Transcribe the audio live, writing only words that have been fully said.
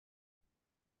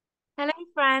Hello,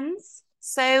 friends.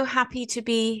 So happy to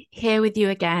be here with you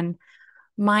again.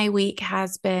 My week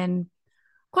has been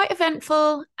quite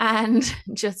eventful and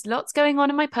just lots going on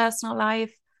in my personal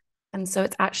life. And so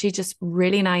it's actually just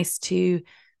really nice to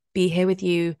be here with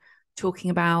you talking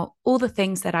about all the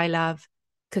things that I love,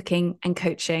 cooking and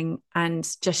coaching, and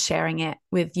just sharing it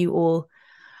with you all.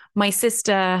 My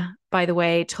sister, by the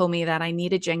way, told me that I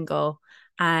need a jingle.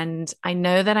 And I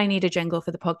know that I need a jingle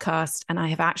for the podcast. And I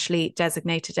have actually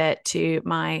designated it to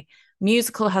my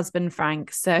musical husband,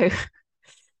 Frank. So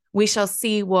we shall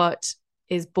see what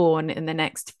is born in the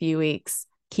next few weeks.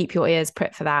 Keep your ears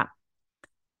pricked for that.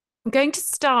 I'm going to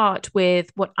start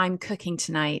with what I'm cooking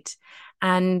tonight.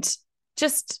 And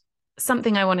just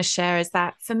something I want to share is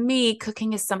that for me,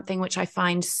 cooking is something which I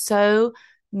find so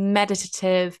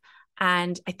meditative.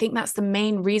 And I think that's the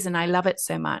main reason I love it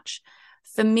so much.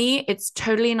 For me, it's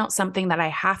totally not something that I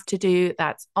have to do,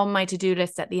 that's on my to do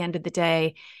list at the end of the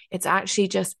day. It's actually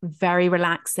just very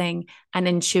relaxing and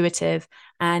intuitive.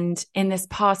 And in this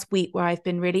past week, where I've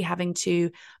been really having to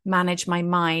manage my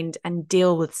mind and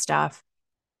deal with stuff,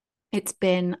 it's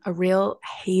been a real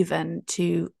haven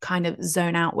to kind of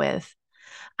zone out with.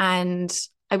 And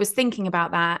I was thinking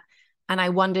about that. And I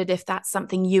wondered if that's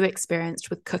something you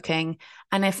experienced with cooking.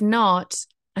 And if not,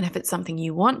 and if it's something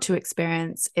you want to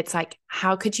experience, it's like,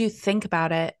 how could you think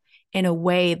about it in a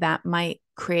way that might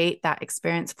create that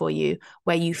experience for you,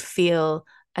 where you feel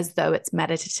as though it's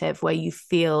meditative, where you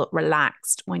feel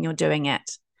relaxed when you're doing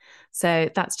it? So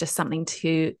that's just something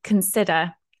to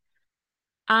consider.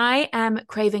 I am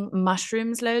craving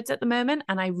mushrooms loads at the moment,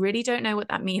 and I really don't know what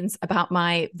that means about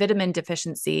my vitamin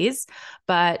deficiencies,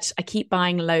 but I keep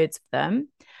buying loads of them.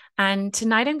 And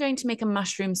tonight I'm going to make a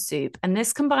mushroom soup, and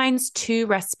this combines two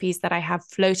recipes that I have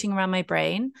floating around my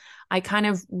brain. I kind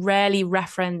of rarely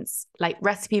reference like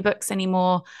recipe books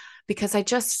anymore because I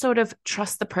just sort of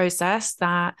trust the process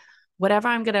that whatever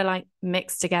I'm going to like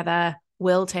mix together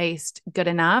will taste good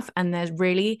enough. And there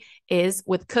really is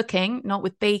with cooking, not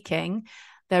with baking,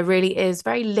 there really is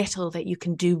very little that you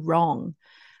can do wrong.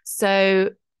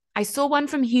 So I saw one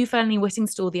from Hugh Fearnley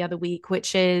Whittingstall the other week,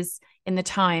 which is in the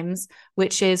Times,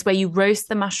 which is where you roast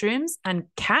the mushrooms and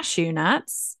cashew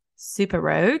nuts, super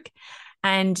rogue,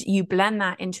 and you blend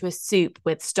that into a soup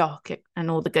with stock and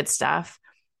all the good stuff.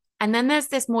 And then there's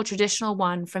this more traditional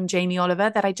one from Jamie Oliver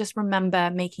that I just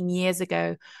remember making years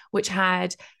ago, which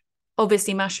had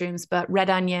obviously mushrooms, but red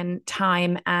onion,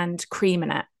 thyme, and cream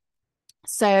in it.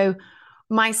 So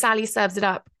my Sally serves it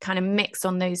up kind of mix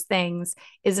on those things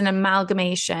is an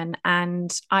amalgamation. And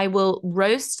I will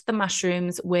roast the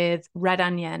mushrooms with red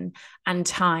onion and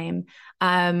thyme.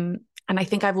 And I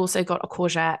think I've also got a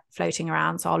courgette floating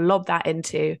around. So I'll lob that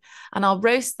into and I'll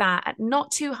roast that at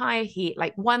not too high a heat,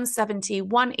 like 170,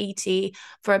 180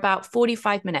 for about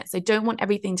 45 minutes. I don't want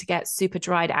everything to get super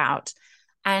dried out.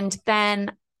 And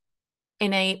then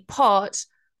in a pot,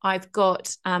 I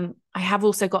have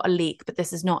also got a leek, but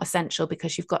this is not essential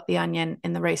because you've got the onion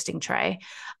in the roasting tray.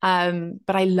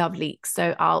 But I love leeks.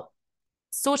 So I'll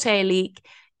saute a leek.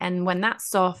 And when that's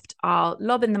soft, I'll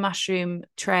lob in the mushroom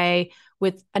tray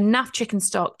with enough chicken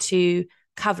stock to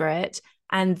cover it.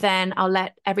 And then I'll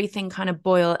let everything kind of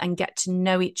boil and get to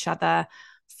know each other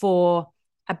for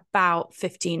about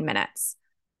 15 minutes.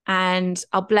 And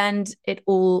I'll blend it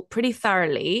all pretty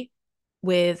thoroughly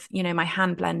with, my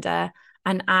hand blender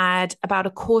and add about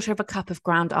a quarter of a cup of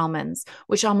ground almonds,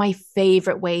 which are my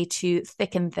favorite way to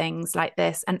thicken things like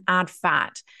this and add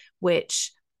fat,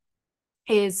 which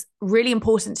is really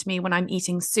important to me when I'm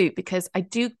eating soup because I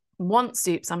do want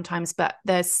soup sometimes, but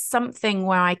there's something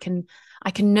where I can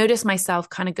notice myself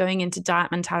kind of going into diet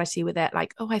mentality with it,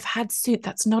 like, oh, I've had soup,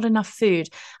 that's not enough food.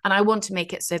 And I want to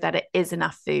make it so that it is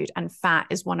enough food. And fat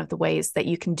is one of the ways that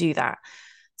you can do that.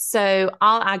 So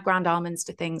I'll add ground almonds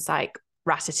to things like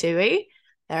ratatouille.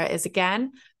 There it is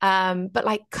again. But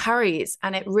like curries,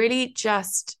 and it really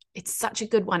it's such a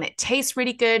good one. It tastes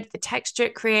really good. The texture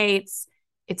it creates,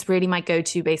 it's really my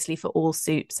go-to basically for all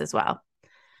soups as well.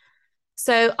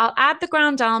 So I'll add the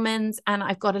ground almonds, and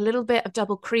I've got a little bit of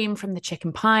double cream from the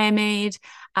chicken pie I made.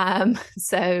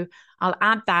 So I'll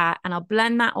add that and I'll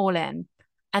blend that all in.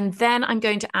 And then I'm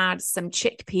going to add some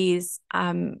chickpeas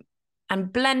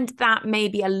and blend that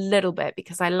maybe a little bit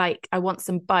because I want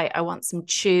some bite, I want some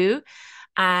chew.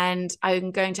 And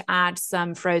I'm going to add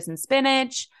some frozen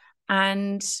spinach.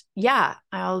 And yeah,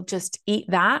 I'll just eat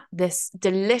that. This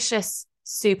delicious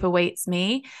soup awaits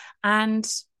me. And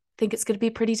think it's going to be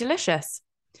pretty delicious.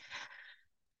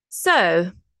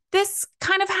 So, this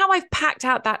kind of how I've packed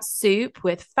out that soup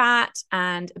with fat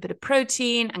and a bit of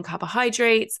protein and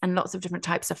carbohydrates and lots of different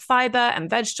types of fiber and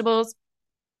vegetables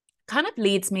kind of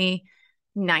leads me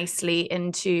nicely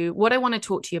into what I want to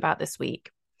talk to you about this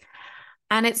week.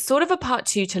 And it's sort of a part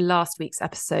two to last week's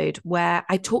episode where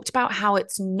I talked about how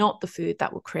it's not the food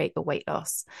that will create the weight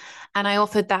loss. And I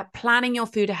offered that planning your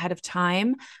food ahead of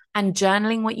time and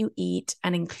journaling what you eat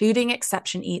and including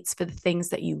exception eats for the things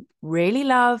that you really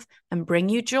love and bring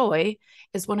you joy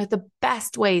is one of the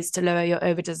best ways to lower your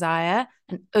over desire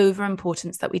and over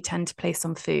importance that we tend to place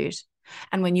on food.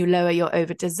 And when you lower your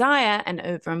over desire and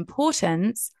over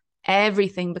importance,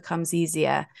 everything becomes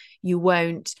easier. You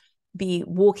won't be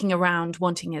walking around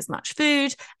wanting as much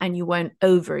food and you won't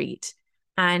overeat.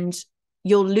 And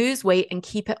you'll lose weight and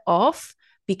keep it off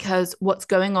because what's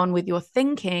going on with your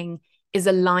thinking is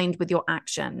aligned with your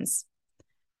actions.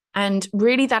 And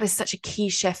really, that is such a key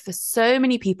shift for so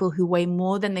many people who weigh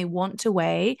more than they want to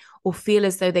weigh or feel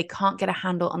as though they can't get a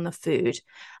handle on the food.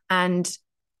 And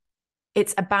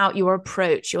it's about your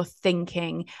approach, your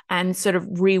thinking, and sort of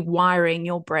rewiring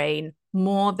your brain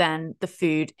more than the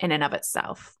food in and of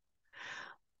itself.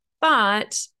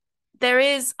 But there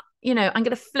is, I'm going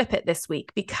to flip it this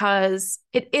week because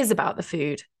it is about the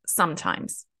food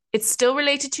sometimes. It's still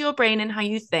related to your brain and how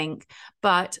you think,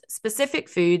 but specific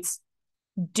foods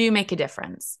do make a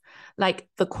difference. Like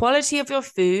the quality of your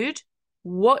food,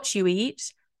 what you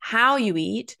eat, how you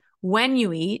eat, when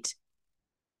you eat,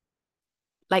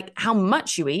 like how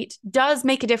much you eat does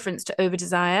make a difference to over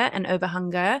desire and over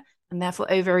hunger and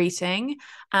therefore overeating.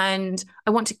 And I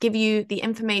want to give you the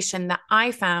information that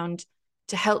I found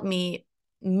to help me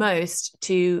most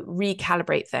to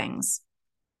recalibrate things.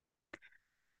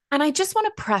 And I just want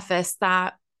to preface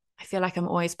that I feel like I'm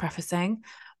always prefacing,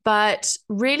 but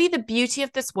really the beauty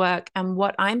of this work and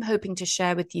what I'm hoping to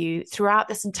share with you throughout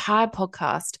this entire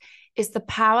podcast is the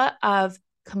power of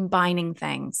combining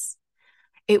things.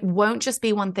 It won't just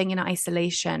be one thing in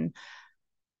isolation.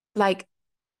 Like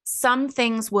some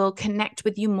things will connect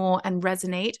with you more and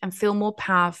resonate and feel more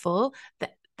powerful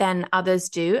than others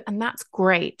do. And that's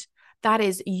great. That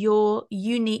is your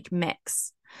unique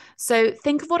mix. So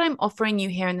think of what I'm offering you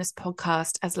here in this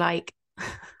podcast as like,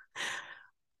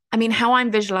 how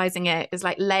I'm visualizing it is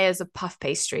like layers of puff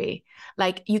pastry.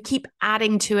 Like you keep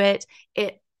adding to it,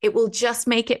 it will just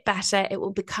make it better. It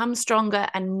will become stronger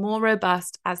and more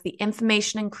robust as the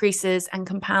information increases and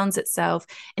compounds itself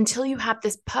until you have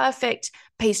this perfect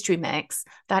pastry mix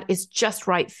that is just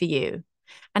right for you.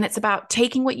 And it's about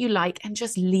taking what you like and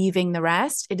just leaving the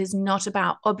rest. It is not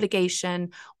about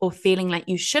obligation or feeling like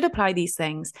you should apply these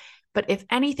things. But if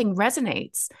anything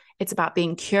resonates, it's about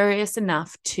being curious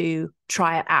enough to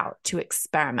try it out, to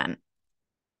experiment.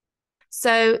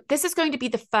 So this is going to be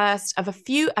the first of a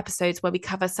few episodes where we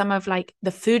cover some of like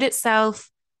the food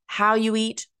itself, how you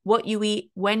eat, what you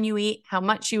eat, when you eat, how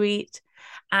much you eat.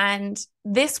 And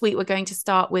this week, we're going to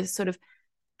start with sort of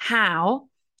how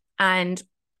and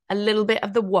a little bit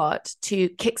of the what to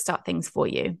kickstart things for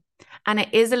you. And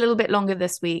it is a little bit longer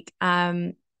this week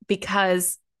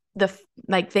because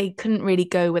they couldn't really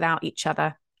go without each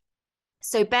other.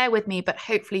 So bear with me, but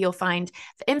hopefully you'll find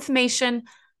the information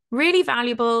really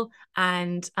valuable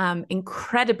and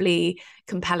incredibly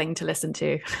compelling to listen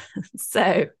to.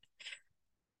 So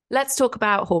let's talk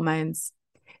about hormones.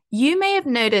 You may have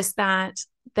noticed that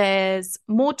there's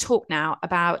more talk now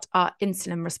about our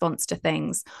insulin response to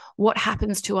things, what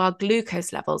happens to our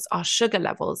glucose levels, our sugar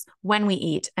levels when we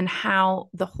eat, and how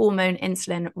the hormone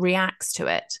insulin reacts to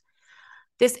it.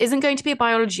 This isn't going to be a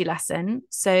biology lesson.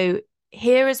 So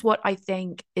here is what I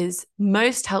think is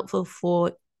most helpful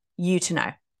for you to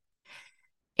know.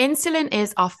 Insulin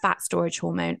is our fat storage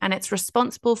hormone, and it's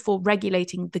responsible for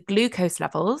regulating the glucose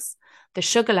levels, the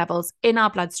sugar levels in our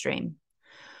bloodstream.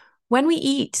 When we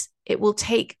eat, it will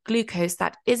take glucose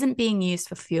that isn't being used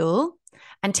for fuel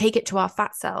and take it to our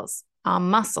fat cells, our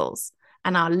muscles,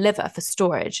 and our liver for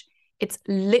storage. It's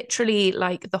literally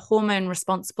like the hormone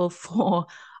responsible for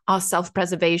our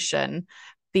self-preservation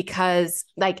because,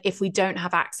 like, if we don't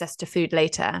have access to food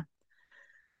later.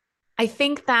 I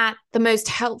think that the most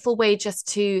helpful way just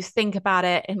to think about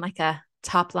it in like a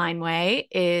top line way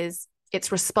is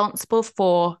it's responsible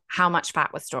for how much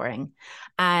fat we're storing.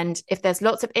 And if there's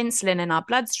lots of insulin in our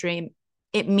bloodstream,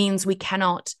 it means we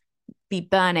cannot be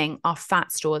burning our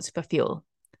fat stores for fuel.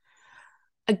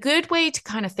 A good way to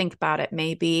kind of think about it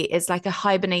maybe is like a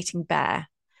hibernating bear.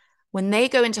 When they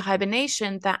go into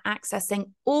hibernation, they're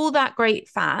accessing all that great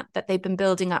fat that they've been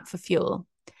building up for fuel.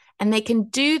 And they can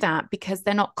do that because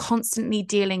they're not constantly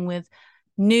dealing with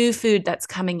new food that's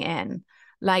coming in.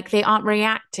 Like they aren't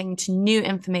reacting to new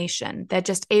information. They're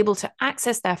just able to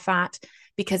access their fat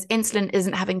because insulin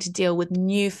isn't having to deal with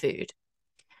new food.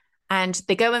 And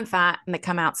they go in fat and they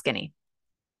come out skinny.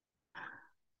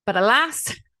 But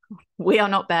alas, we are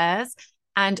not bears.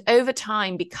 And over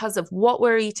time, because of what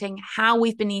we're eating, how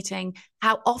we've been eating,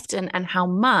 how often and how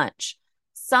much,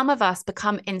 some of us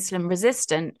become insulin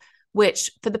resistant,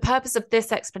 which for the purpose of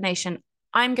this explanation,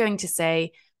 I'm going to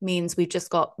say means we've just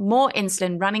got more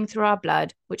insulin running through our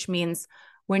blood, which means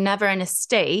we're never in a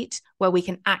state where we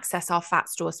can access our fat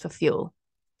stores for fuel.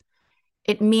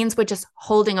 It means we're just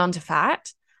holding on to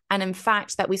fat. And in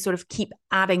fact, that we sort of keep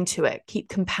adding to it, keep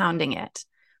compounding it,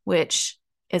 which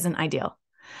isn't ideal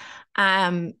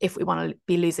if we want to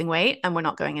be losing weight and we're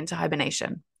not going into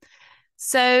hibernation.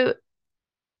 So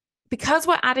because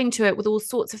we're adding to it with all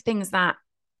sorts of things that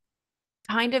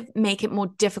kind of make it more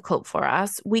difficult for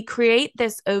us, we create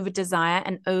this over desire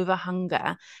and over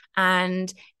hunger,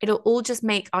 and it'll all just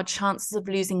make our chances of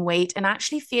losing weight and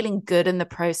actually feeling good in the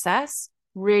process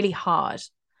really hard.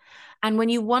 And when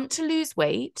you want to lose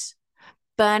weight,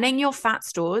 burning your fat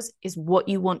stores is what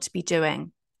you want to be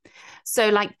doing. So,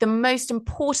 like, the most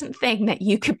important thing that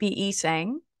you could be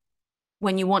eating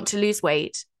when you want to lose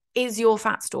weight is your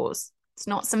fat stores. It's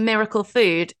not some miracle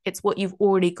food, it's what you've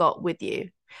already got with you.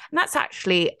 And that's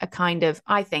actually a kind of,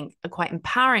 I think, a quite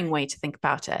empowering way to think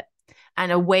about it,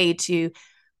 and a way to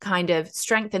kind of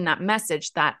strengthen that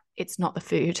message that it's not the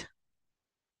food.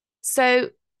 So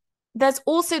there's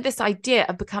also this idea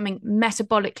of becoming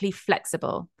metabolically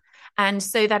flexible. And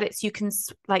so that it's, you can,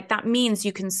 like, that means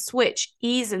you can switch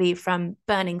easily from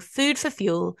burning food for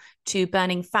fuel to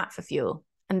burning fat for fuel.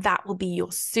 And that will be your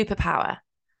superpower.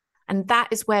 And that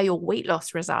is where your weight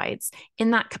loss resides,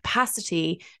 in that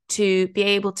capacity to be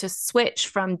able to switch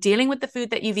from dealing with the food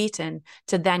that you've eaten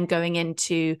to then going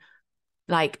into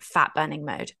like fat burning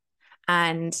mode.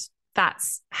 And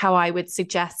that's how I would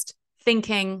suggest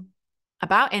thinking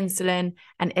about insulin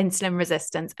and insulin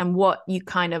resistance, and what you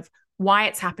kind of, why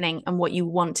it's happening and what you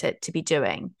want it to be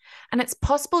doing. And it's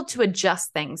possible to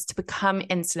adjust things to become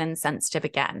insulin sensitive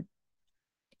again.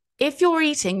 If you're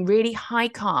eating really high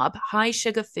carb, high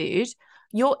sugar food,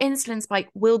 your insulin spike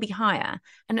will be higher.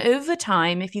 And over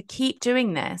time, if you keep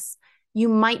doing this, you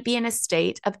might be in a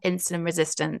state of insulin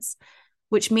resistance,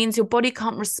 which means your body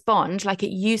can't respond like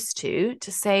it used to,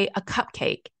 say, a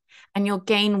cupcake, and you'll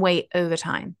gain weight over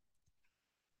time.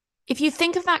 If you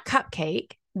think of that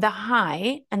cupcake, the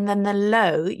high and then the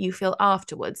low you feel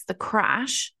afterwards, the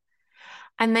crash,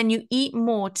 and then you eat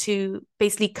more to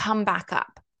basically come back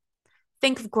up.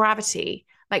 Think of gravity,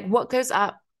 like what goes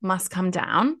up must come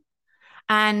down,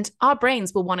 and our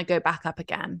brains will want to go back up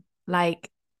again. Like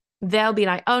they'll be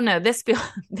like, oh no, this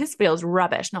feels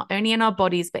rubbish, not only in our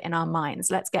bodies, but in our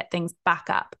minds. Let's get things back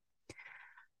up.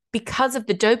 Because of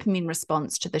the dopamine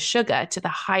response to the sugar, to the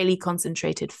highly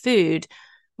concentrated food,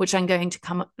 which I'm going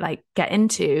to get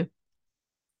into,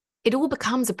 it all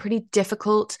becomes a pretty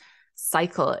difficult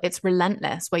cycle. It's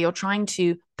relentless, where you're trying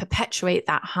to perpetuate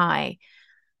that high.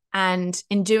 And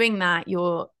in doing that,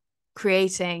 you're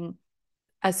creating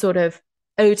a sort of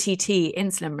OTT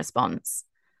insulin response.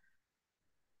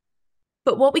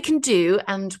 But what we can do,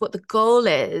 and what the goal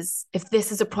is, if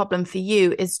this is a problem for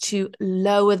you, is to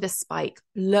lower the spike,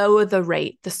 lower the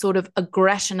rate, the sort of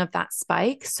aggression of that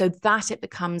spike, so that it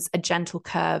becomes a gentle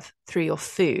curve through your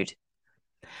food.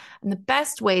 And the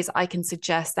best ways I can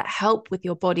suggest that help with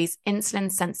your body's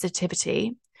insulin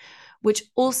sensitivity, which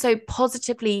also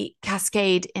positively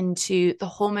cascade into the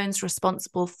hormones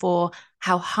responsible for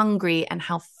how hungry and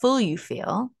how full you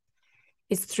feel,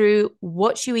 is through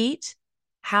what you eat,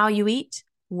 how you eat,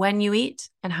 when you eat,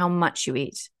 and how much you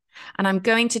eat. And I'm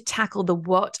going to tackle the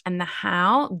what and the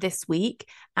how this week,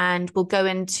 and we'll go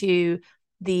into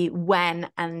the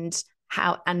when and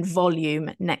how and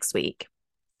volume next week.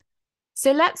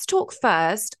 So let's talk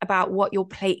first about what your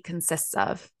plate consists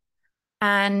of.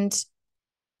 And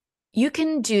you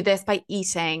can do this by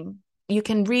eating, you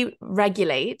can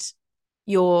re-regulate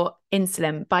your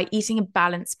insulin by eating a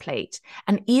balanced plate,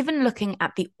 and even looking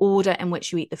at the order in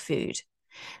which you eat the food.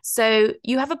 So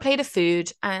you have a plate of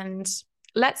food, and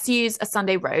let's use a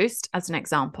Sunday roast as an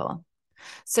example.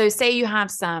 So say you have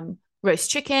some roast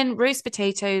chicken, roast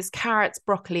potatoes, carrots,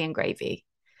 broccoli, and gravy.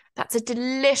 That's a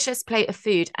delicious plate of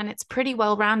food, and it's pretty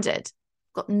well-rounded.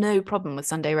 Got no problem with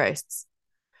Sunday roasts.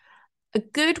 A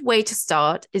good way to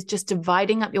start is just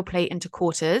dividing up your plate into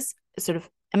quarters, sort of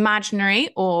imaginary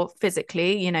or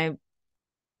physically,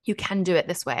 you can do it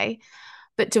this way.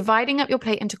 But dividing up your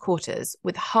plate into quarters,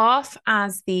 with half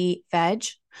as the veg,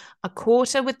 a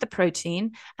quarter with the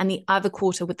protein, and the other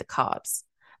quarter with the carbs.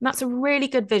 And that's a really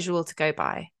good visual to go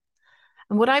by.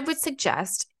 And what I would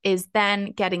suggest is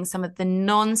then getting some of the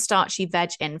non-starchy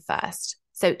veg in first.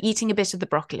 So eating a bit of the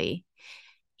broccoli.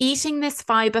 Eating this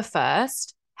fiber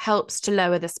first helps to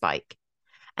lower the spike.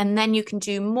 And then you can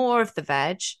do more of the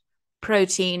veg,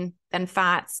 protein, then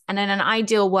fats. And in an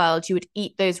ideal world, you would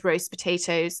eat those roast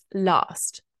potatoes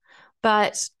last.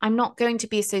 But I'm not going to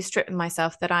be so strict with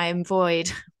myself that I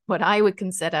avoid what I would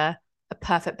consider a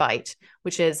perfect bite,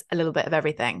 which is a little bit of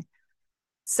everything.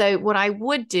 So what I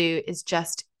would do is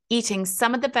just eating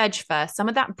some of the veg first, some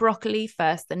of that broccoli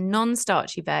first, the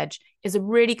non-starchy veg is a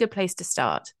really good place to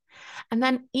start. And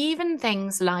then even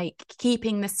things like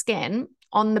keeping the skin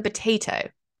on the potato,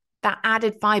 that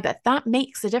added fiber, that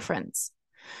makes a difference.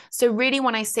 So really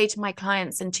when I say to my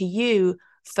clients and to you,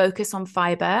 focus on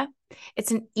fiber,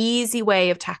 it's an easy way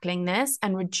of tackling this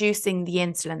and reducing the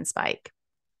insulin spike.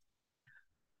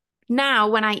 Now,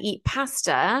 when I eat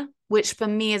pasta, which for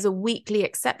me is a weekly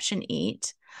exception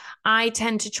eat, I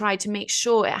tend to try to make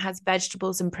sure it has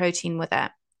vegetables and protein with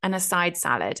it and a side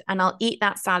salad. And I'll eat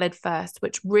that salad first,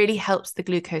 which really helps the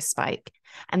glucose spike.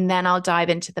 And then I'll dive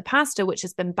into the pasta, which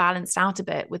has been balanced out a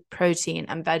bit with protein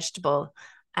and vegetable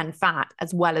and fat,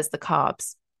 as well as the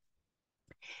carbs.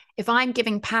 If I'm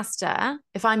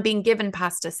being given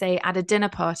pasta, say at a dinner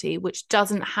party, which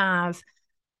doesn't have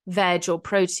veg or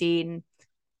protein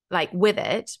like with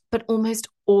it, but almost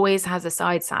always has a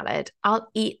side salad, I'll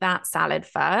eat that salad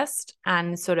first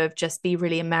and sort of just be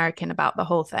really American about the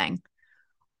whole thing.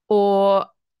 Or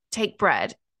take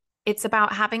bread. It's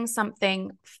about having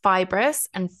something fibrous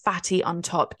and fatty on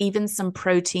top, even some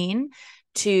protein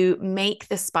to make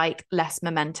the spike less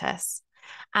momentous.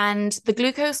 And the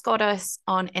Glucose Goddess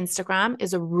on Instagram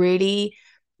is a really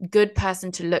good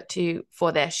person to look to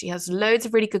for this. She has loads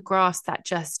of really good graphs that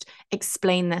just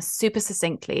explain this super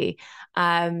succinctly.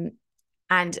 And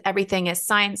everything is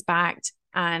science-backed,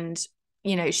 and,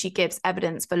 you know, she gives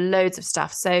evidence for loads of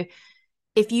stuff. So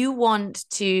if you want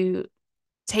to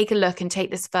take a look and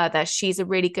take this further, she's a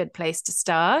really good place to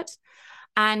start.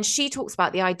 And she talks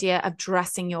about the idea of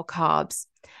dressing your carbs.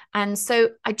 And so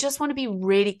I just want to be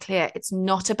really clear. It's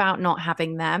not about not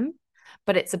having them,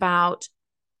 but it's about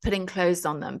putting clothes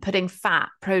on them, putting fat,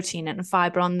 protein, and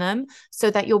fiber on them so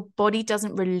that your body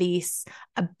doesn't release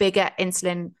a bigger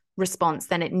insulin response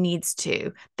than it needs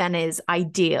to, than is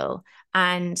ideal.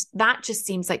 And that just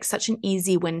seems like such an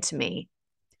easy win to me.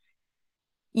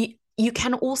 You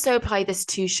can also apply this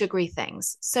to sugary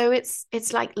things. So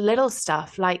it's like little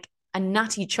stuff like a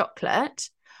nutty chocolate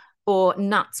or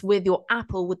nuts with your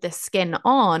apple with the skin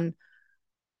on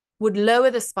would lower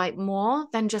the spike more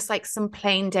than just like some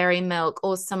plain dairy milk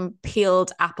or some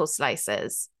peeled apple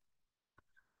slices.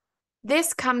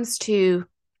 This comes to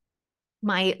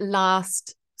my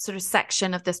last sort of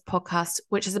section of this podcast,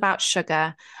 which is about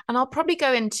sugar. And I'll probably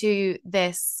go into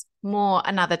this more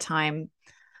another time,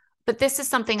 but this is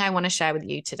something I want to share with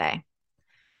you today.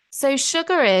 So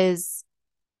sugar is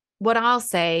what I'll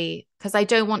say, because I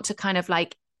don't want to kind of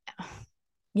like,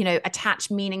 you know,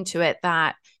 attach meaning to it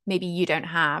that maybe you don't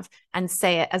have and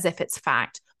say it as if it's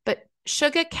fact. But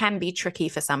sugar can be tricky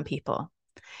for some people.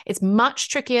 It's much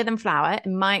trickier than flour,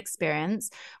 in my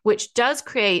experience, which does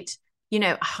create, you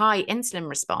know, high insulin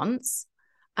response,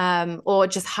 or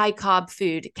just high carb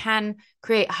food can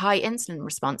create high insulin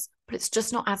response, but it's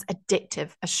just not as addictive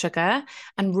as sugar.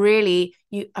 And really,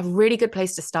 a really good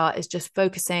place to start is just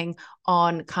focusing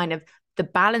on kind of the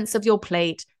balance of your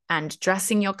plate and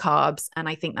dressing your carbs. And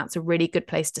I think that's a really good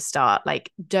place to start.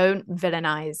 Like, don't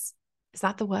villainize, is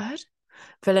that the word?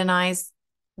 Villainize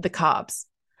the carbs.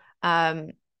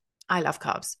 I love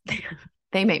carbs.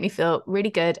 They make me feel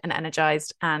really good and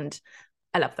energized, and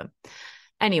I love them.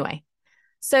 Anyway,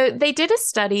 so they did a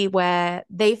study where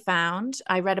they found,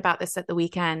 I read about this at the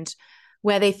weekend,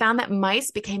 where they found that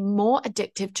mice became more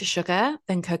addictive to sugar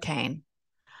than cocaine.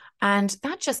 And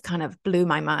that just kind of blew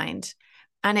my mind.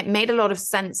 And it made a lot of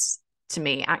sense to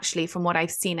me, actually, from what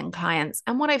I've seen in clients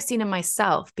and what I've seen in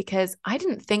myself, because I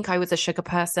didn't think I was a sugar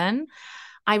person.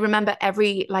 I remember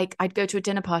I'd go to a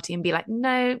dinner party and be like,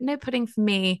 no pudding for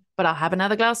me, but I'll have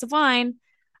another glass of wine.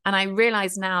 And I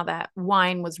realize now that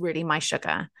wine was really my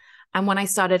sugar. And when I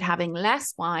started having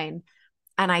less wine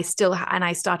and I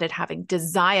started having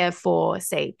desire for,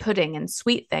 say, pudding and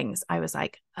sweet things, I was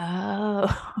like,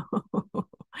 oh,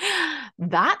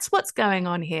 that's what's going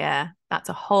on here. That's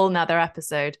a whole nother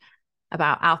episode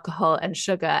about alcohol and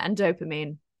sugar and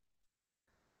dopamine.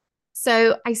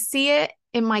 So I see it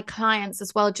in my clients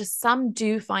as well. Just some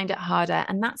do find it harder.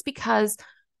 And that's because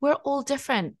we're all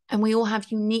different and we all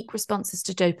have unique responses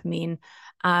to dopamine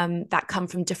that come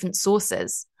from different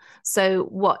sources. So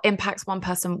what impacts one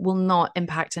person will not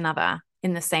impact another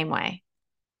in the same way.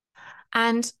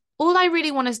 And all I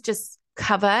really want to just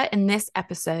cover in this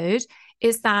episode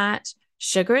is that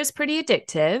sugar is pretty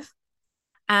addictive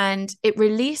and it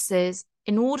releases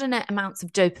inordinate amounts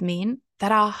of dopamine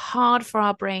that are hard for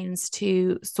our brains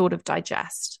to sort of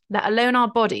digest, let alone our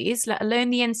bodies, let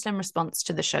alone the insulin response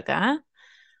to the sugar.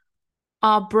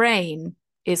 Our brain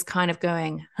is kind of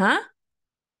going, huh?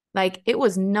 Like it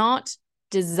was not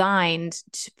designed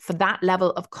for that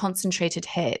level of concentrated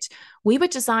hit. We were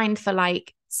designed for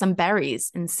like some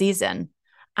berries in season.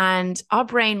 And our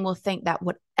brain will think that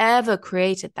whatever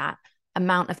created that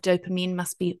amount of dopamine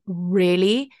must be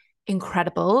really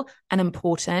incredible and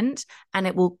important. And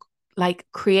it will like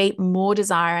create more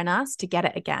desire in us to get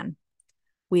it again.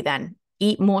 We then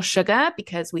eat more sugar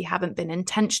because we haven't been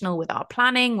intentional with our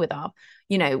planning, with our,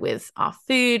 with our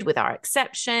food, with our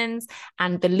exceptions,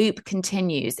 and the loop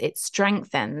continues, it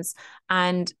strengthens.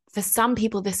 And for some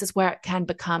people, this is where it can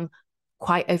become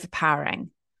quite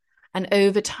overpowering. And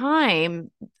over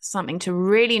time, something to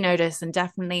really notice and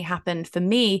definitely happened for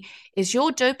me is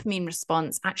your dopamine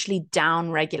response actually down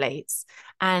regulates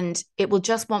and it will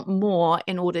just want more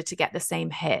in order to get the same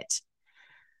hit.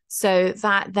 So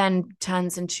that then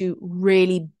turns into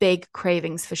really big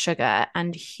cravings for sugar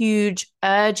and huge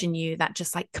urge in you that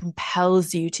just like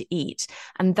compels you to eat.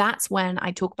 And that's when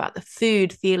I talk about the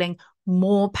food feeling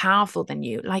more powerful than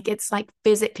you, like it's like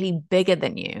physically bigger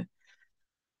than you.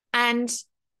 And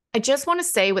I just want to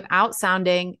say, without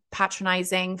sounding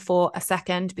patronizing for a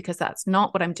second, because that's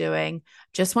not what I'm doing,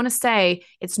 just want to say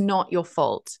it's not your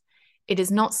fault. It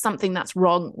is not something that's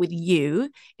wrong with you.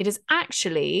 It is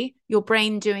actually your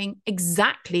brain doing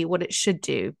exactly what it should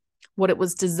do, what it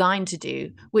was designed to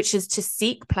do, which is to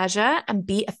seek pleasure and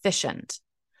be efficient.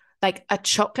 Like a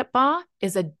chocolate bar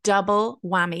is a double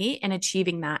whammy in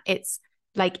achieving that. It's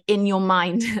like in your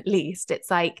mind, at least. It's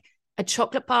like a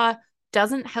chocolate bar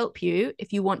doesn't help you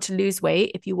if you want to lose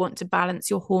weight, if you want to balance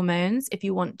your hormones, if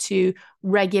you want to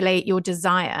regulate your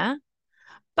desire,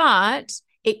 but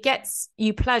it gets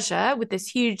you pleasure with this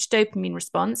huge dopamine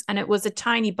response. And it was a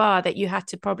tiny bar that you had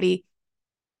to probably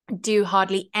do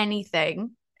hardly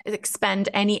anything, expend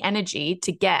any energy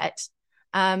to get.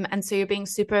 And so you're being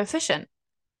super efficient.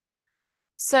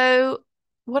 So,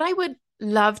 what I would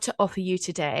love to offer you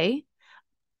today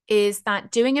is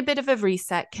that doing a bit of a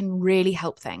reset can really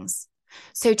help things.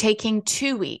 So, taking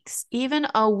 2 weeks, even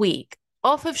a week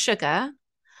off of sugar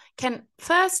can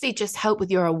firstly just help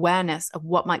with your awareness of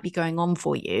what might be going on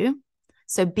for you.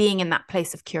 So, being in that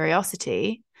place of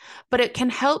curiosity, but it can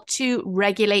help to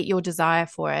regulate your desire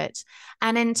for it.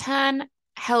 And in turn,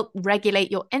 help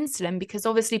regulate your insulin because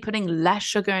obviously putting less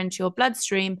sugar into your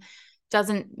bloodstream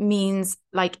doesn't means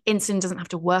like insulin doesn't have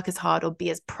to work as hard or be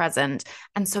as present.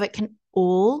 And so it can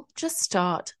all just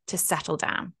start to settle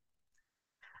down.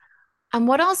 And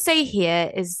what I'll say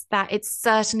here is that it's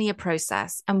certainly a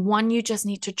process and one you just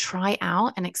need to try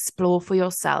out and explore for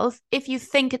yourself if you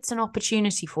think it's an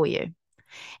opportunity for you.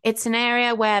 It's an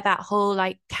area where that whole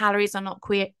like calories are not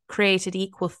created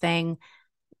equal thing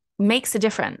makes a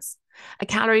difference. A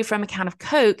calorie from a can of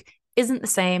Coke isn't the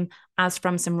same as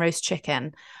from some roast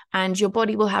chicken. And your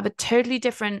body will have a totally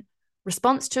different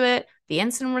response to it. The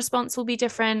insulin response will be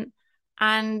different.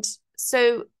 And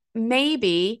so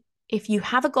maybe if you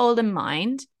have a goal in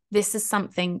mind, this is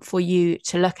something for you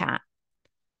to look at.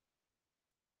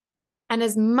 And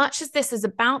as much as this is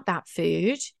about that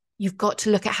food, you've got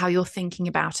to look at how you're thinking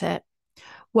about it.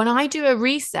 When I do a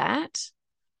reset,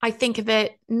 I think of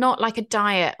it not like a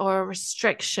diet or a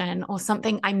restriction or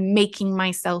something I'm making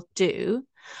myself do.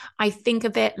 I think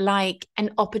of it like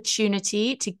an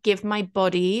opportunity to give my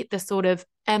body the sort of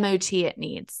MOT it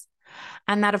needs.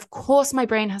 And that, of course, my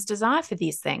brain has desire for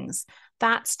these things.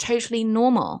 That's totally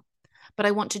normal. But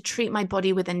I want to treat my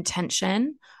body with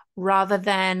intention rather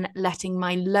than letting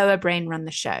my lower brain run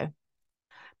the show.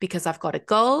 Because I've got a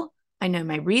goal, I know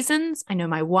my reasons, I know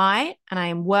my why, and I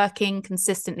am working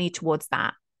consistently towards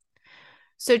that.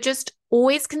 So just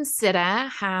always consider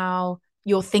how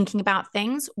you're thinking about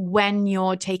things when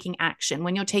you're taking action,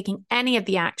 when you're taking any of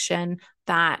the action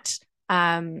that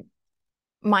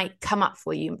might come up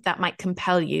for you, that might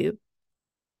compel you,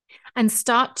 and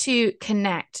start to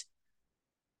connect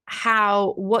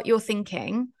how what you're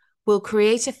thinking will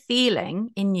create a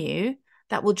feeling in you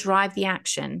that will drive the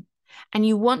action. And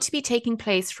you want to be taking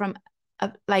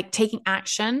taking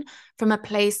action from a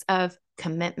place of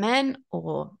commitment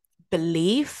or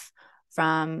belief,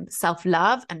 from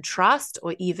self-love and trust,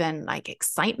 or even like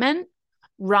excitement,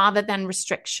 rather than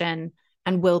restriction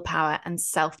and willpower and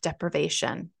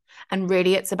self-deprivation. And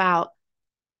really, it's about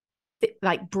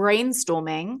like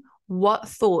brainstorming what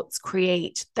thoughts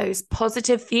create those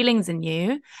positive feelings in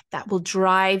you that will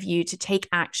drive you to take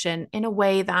action in a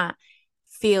way that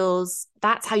feels,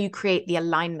 that's how you create the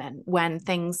alignment when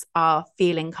things are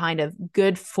feeling kind of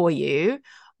good for you,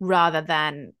 rather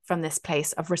than from this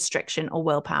place of restriction or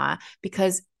willpower,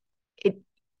 because it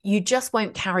you just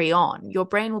won't carry on. Your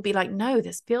brain will be like, no,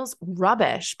 this feels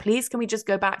rubbish. Please, can we just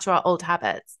go back to our old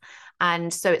habits?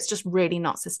 And so it's just really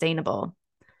not sustainable.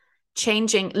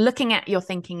 Looking at your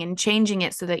thinking and changing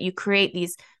it so that you create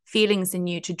these feelings in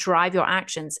you to drive your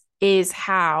actions is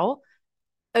how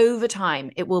over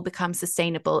time it will become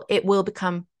sustainable. It will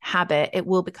become habit. It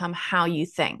will become how you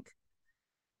think.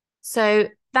 So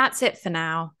that's it for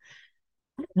now.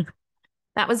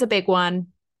 That was a big one.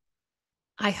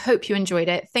 I hope you enjoyed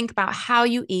it. Think about how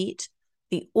you eat,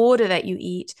 the order that you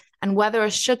eat, and whether a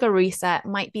sugar reset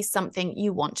might be something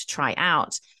you want to try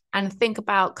out. And think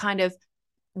about kind of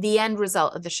the end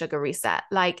result of the sugar reset.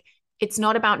 Like, it's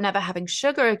not about never having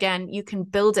sugar again. You can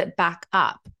build it back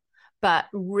up. But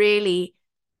really,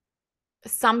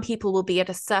 some people will be at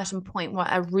a certain point where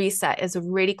a reset is a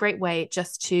really great way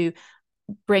just to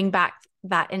bring back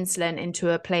that insulin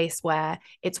into a place where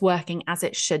it's working as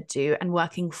it should do and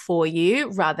working for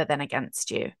you rather than against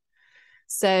you.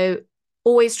 So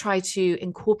always try to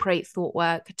incorporate thought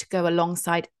work to go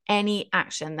alongside any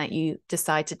action that you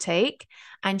decide to take.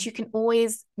 And you can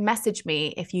always message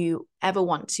me if you ever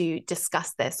want to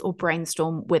discuss this or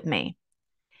brainstorm with me.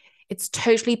 It's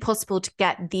totally possible to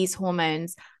get these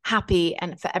hormones happy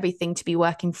and for everything to be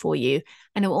working for you.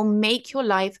 And it will make your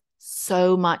life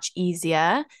so much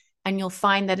easier. And you'll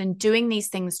find that in doing these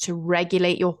things to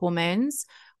regulate your hormones,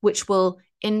 which will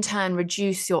in turn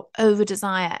reduce your over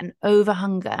desire and over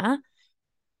hunger,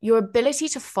 your ability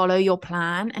to follow your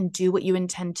plan and do what you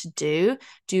intend to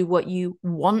do what you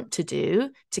want to do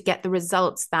to get the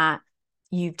results that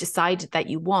you've decided that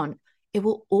you want, it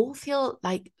will all feel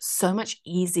like so much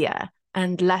easier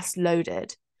and less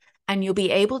loaded. And you'll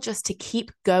be able just to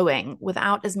keep going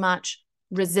without as much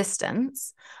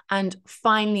resistance and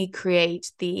finally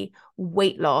create the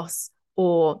weight loss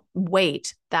or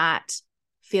weight that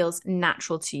feels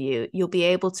natural to you. You'll be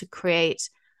able to create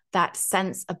that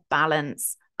sense of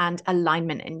balance and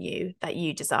alignment in you that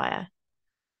you desire.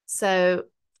 So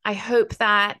I hope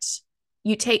that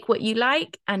you take what you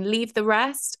like and leave the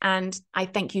rest. And I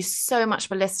thank you so much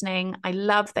for listening. I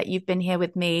love that you've been here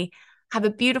with me. Have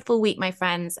a beautiful week, my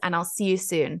friends, and I'll see you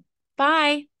soon.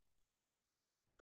 Bye.